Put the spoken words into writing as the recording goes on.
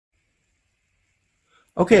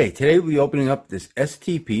Okay, today we'll be opening up this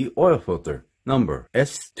STP oil filter, number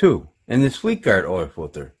S2, and this Fleetguard oil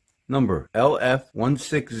filter, number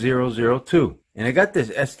LF16002. And I got this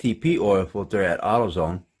STP oil filter at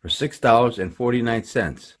AutoZone for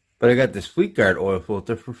 $6.49. But I got this Fleetguard oil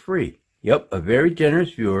filter for free. Yep, a very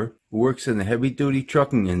generous viewer who works in the heavy-duty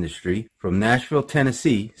trucking industry from Nashville,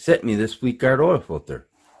 Tennessee, sent me this Fleetguard oil filter.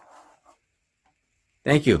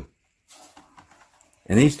 Thank you.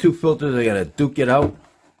 And these two filters, I gotta duke it out.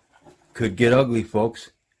 Could get ugly,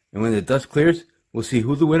 folks. And when the dust clears, we'll see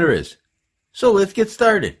who the winner is. So let's get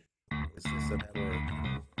started. It's just a matter of you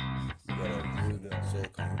gotta glue the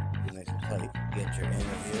silicone, get nice and tight, get your end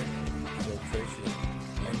of here, go trace your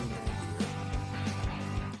ending of here.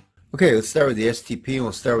 Okay, let's start with the STP and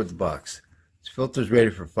we'll start with the box. This filter's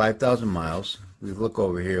rated for 5,000 miles. We look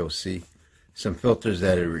over here, we'll see some filters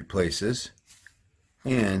that it replaces.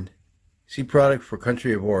 And see product for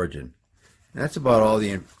country of origin. And that's about all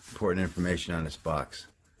the important information on this box.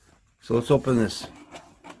 So let's open this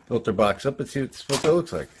filter box up and see what this filter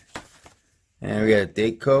looks like. And we got a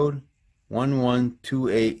date code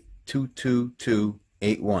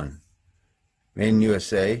 112822281. Made in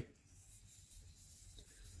USA.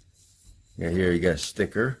 Yeah, here you got a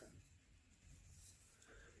sticker.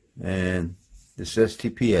 And this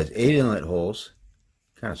STP has 8 inlet holes.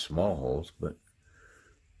 Kind of small holes, but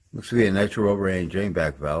looks to be a nitro rubber and drain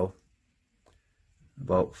back valve.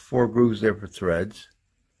 About 4 grooves there for threads.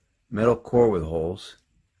 Metal core with holes.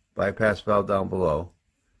 Bypass valve down below.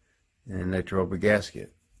 And a nitro rubber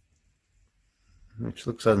gasket, which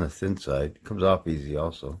looks on the thin side. Comes off easy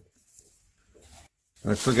also.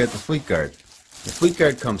 Let's look at the Fleetguard. The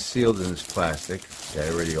Fleetguard comes sealed in this plastic that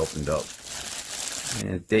I already opened up.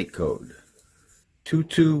 And a date code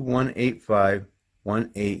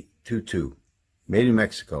 221851822. Made in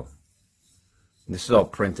Mexico. And this is all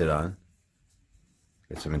printed on.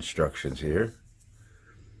 Got some instructions here.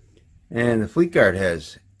 And the Fleetguard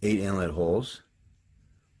has 8 inlet holes,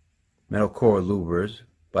 metal core louvers,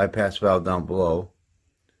 bypass valve down below,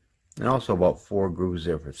 and also about 4 grooves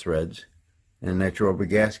there for threads, and a nitro rubber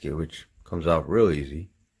gasket, which comes off real easy.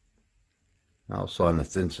 Also on the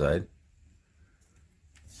thin side.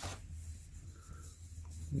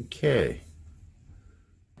 Okay.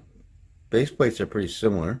 Base plates are pretty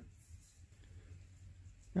similar.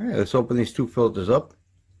 Alright, let's open these two filters up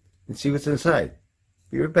and see what's inside.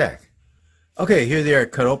 Be right back. Okay, here they are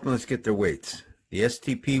cut open. Let's get their weights. The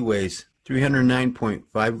STP weighs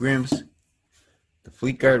 309.5 grams. The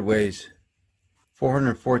Fleetguard weighs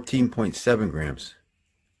 414.7 grams.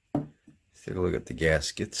 Let's take a look at the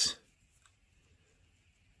gaskets.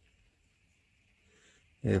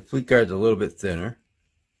 Yeah, the Fleetguard's a little bit thinner.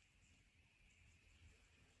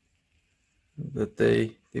 But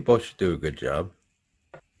they both should do a good job.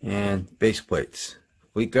 And base plates.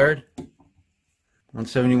 Fleetguard,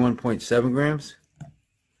 171.7 grams.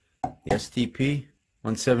 The STP,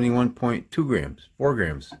 171.2 grams, 4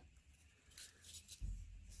 grams.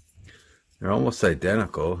 They're almost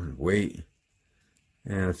identical in weight.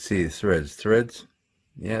 And let's see the threads. Threads,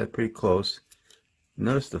 yeah, they're pretty close.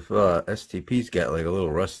 Notice the STP's got like a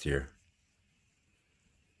little rust here.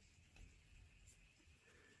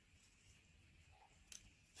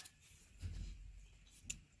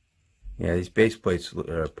 Yeah, these base plates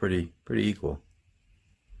are pretty equal.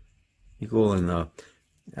 And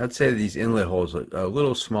I'd say these inlet holes are a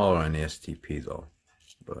little smaller on the STP though,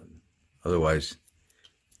 but otherwise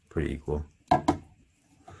pretty equal. And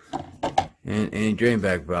any drain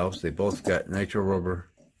back valves, they both got nitro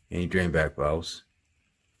rubber any drain back valves.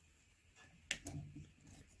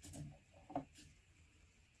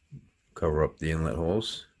 Cover up the inlet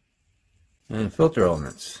holes. And filter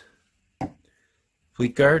elements.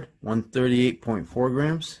 Fleetguard, 138.4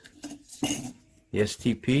 grams. The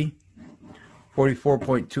STP,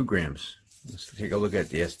 44.2 grams. Let's take a look at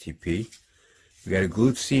the STP. We got a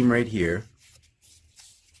glued seam right here.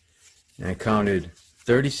 And I counted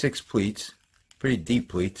 36 pleats, pretty deep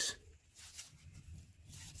pleats.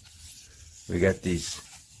 We got these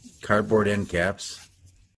cardboard end caps.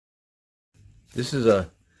 This is a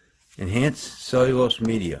enhanced cellulose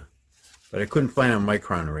media, but I couldn't find a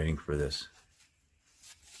micron rating for this.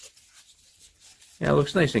 Yeah, it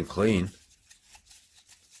looks nice and clean.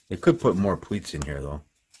 They could put more pleats in here though.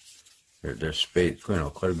 There's space,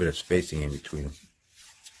 quite a bit of spacing in between them.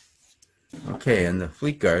 Okay, and the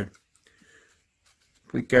Fleetguard's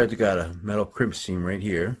got a metal crimp seam right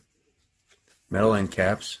here, metal end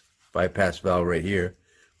caps, bypass valve right here,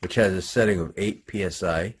 which has a setting of 8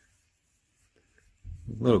 psi. A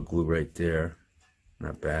little glue right there,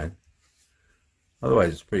 not bad.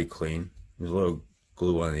 Otherwise, it's pretty clean. There's a little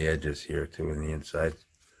glue on the edges here too, in the inside.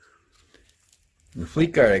 In the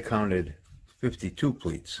Fleetguard, I counted 52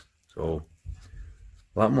 pleats, so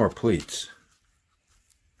a lot more pleats.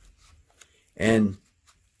 And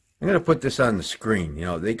I'm going to put this on the screen. You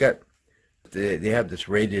know, they have this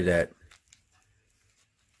rated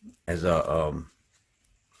as a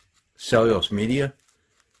cellulose media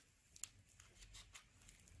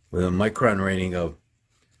with a micron rating of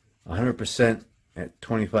 100% at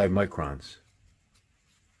 25 microns.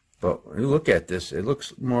 But when you look at this, it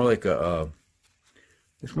looks more like a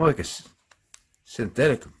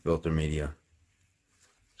synthetic filter media.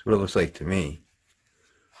 That's what it looks like to me.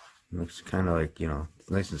 It looks kind of like, you know,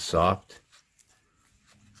 it's nice and soft.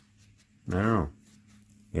 I don't know.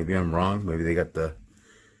 Maybe I'm wrong. Maybe they don't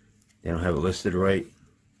have it listed right.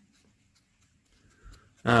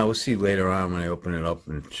 We'll see later on when I open it up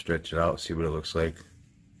and stretch it out, see what it looks like.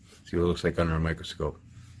 See what it looks like under a microscope.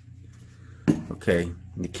 Okay,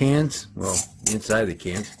 the cans, well, inside the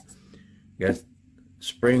cans, you got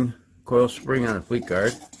spring, coil spring on the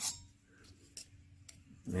Fleetguard,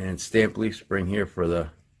 and stamp leaf spring here for the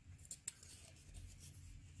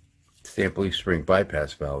stamp leaf spring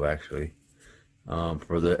bypass valve, actually,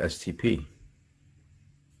 for the STP.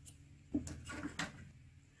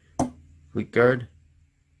 Fleetguard,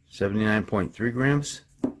 79.3 grams.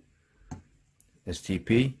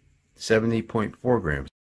 STP, 70.4 grams.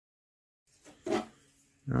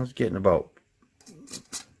 I was getting about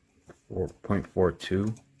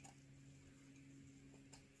 4.42.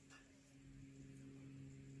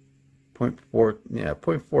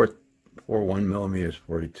 0.441 millimeters,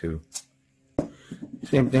 42.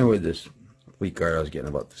 Same thing with this Fleetguard, I was getting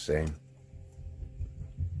about the same.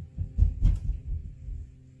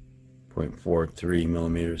 0.43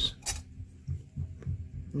 millimeters.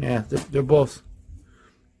 Yeah, they're both,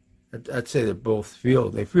 I'd say they feel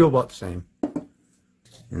about the same.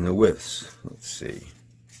 And the widths, let's see.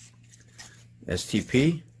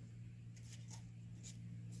 STP,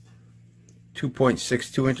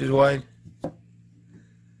 2.62 inches wide.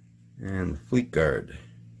 And the Fleetguard,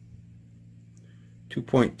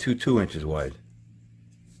 2.22 inches wide.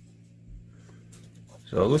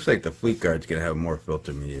 So it looks like the Fleetguard's going to have more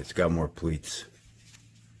filter media. It's got more pleats.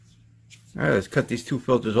 Alright, let's cut these two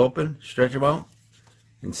filters open, stretch them out,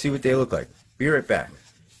 and see what they look like. Be right back.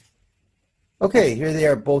 Okay, here they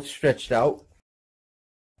are both stretched out.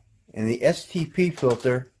 And the STP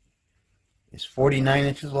filter is 49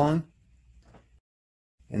 inches long.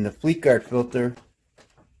 And the Fleetguard filter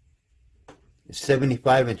is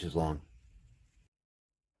 75 inches long.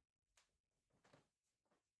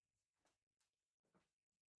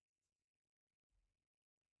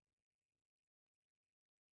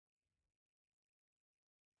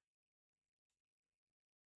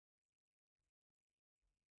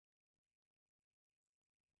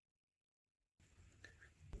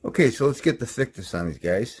 Okay, so let's get the thickness on these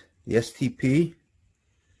guys. The STP,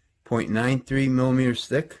 0.93 millimeters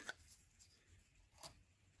thick.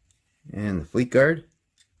 And the Fleetguard,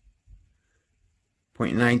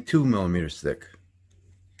 0.92 millimeters thick.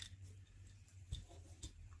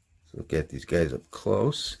 So look at these guys up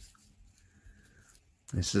close.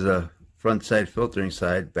 This is a front side filtering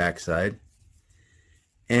side, back side.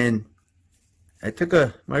 And I took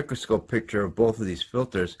a microscope picture of both of these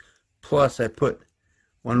filters, plus I put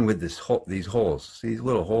one with these holes. See these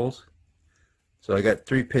little holes? So I got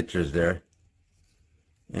 3 pictures there.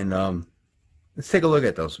 And let's take a look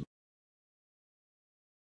at those.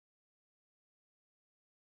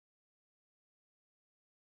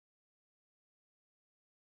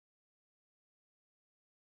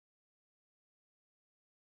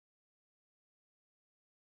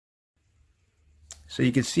 So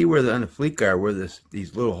you can see where on the Fleetguard where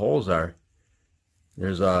these little holes are.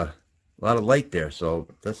 There's a lot of light there, so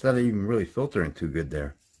that's not even really filtering too good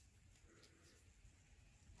there.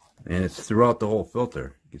 And it's throughout the whole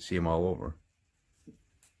filter. You can see them all over.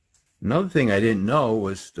 Another thing I didn't know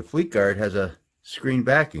was the Fleetguard has a screen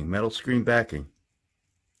backing, metal screen backing.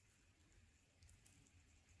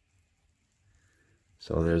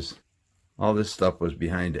 So there's all this stuff was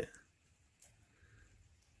behind it.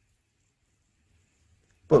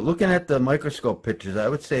 But looking at the microscope pictures, I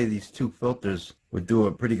would say these two filters would do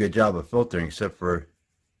a pretty good job of filtering, except for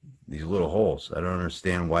these little holes. I don't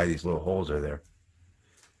understand why these little holes are there.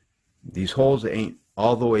 These holes ain't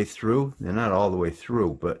all the way through. They're not all the way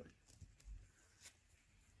through, but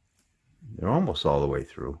they're almost all the way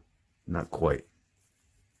through. Not quite.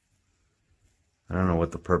 I don't know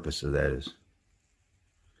what the purpose of that is.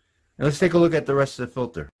 Now let's take a look at the rest of the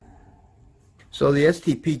filter. So the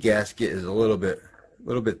STP gasket is a little bit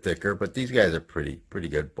thicker, but these guys are pretty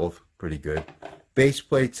good, both pretty good. base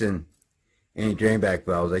plates and any drain back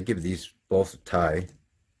valves, I give these both a tie.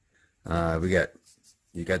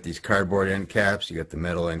 You got these cardboard end caps, you got the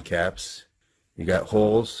metal end caps, you got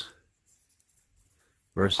holes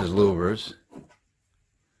versus louvers.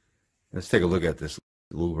 Let's take a look at this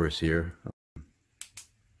louvers here.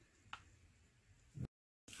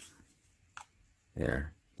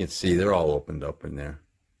 There, you can see they're all opened up in there.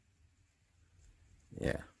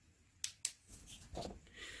 Yeah.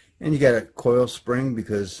 And you got a coil spring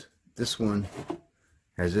because this one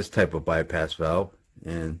has this type of bypass valve,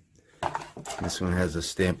 and this one has a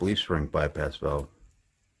stamped leaf spring bypass valve.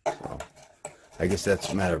 So I guess that's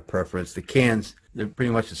a matter of preference. The cans, they're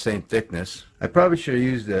pretty much the same thickness. I probably should have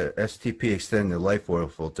used the STP extended life oil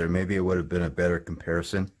filter. Maybe it would have been a better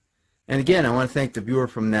comparison. And again, I want to thank the viewer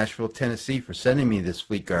from Nashville, Tennessee for sending me this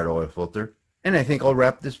Fleetguard oil filter. And I think I'll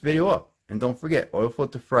wrap this video up. And don't forget, Oil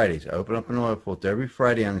Filter Fridays. I open up an oil filter every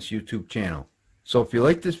Friday on this YouTube channel. So if you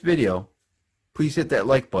like this video, please hit that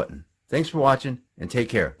like button. Thanks for watching, and take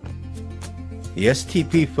care. The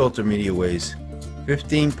STP filter media weighs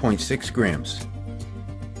 15.6 grams.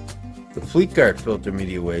 The Fleetguard filter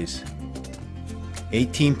media weighs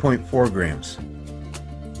 18.4 grams.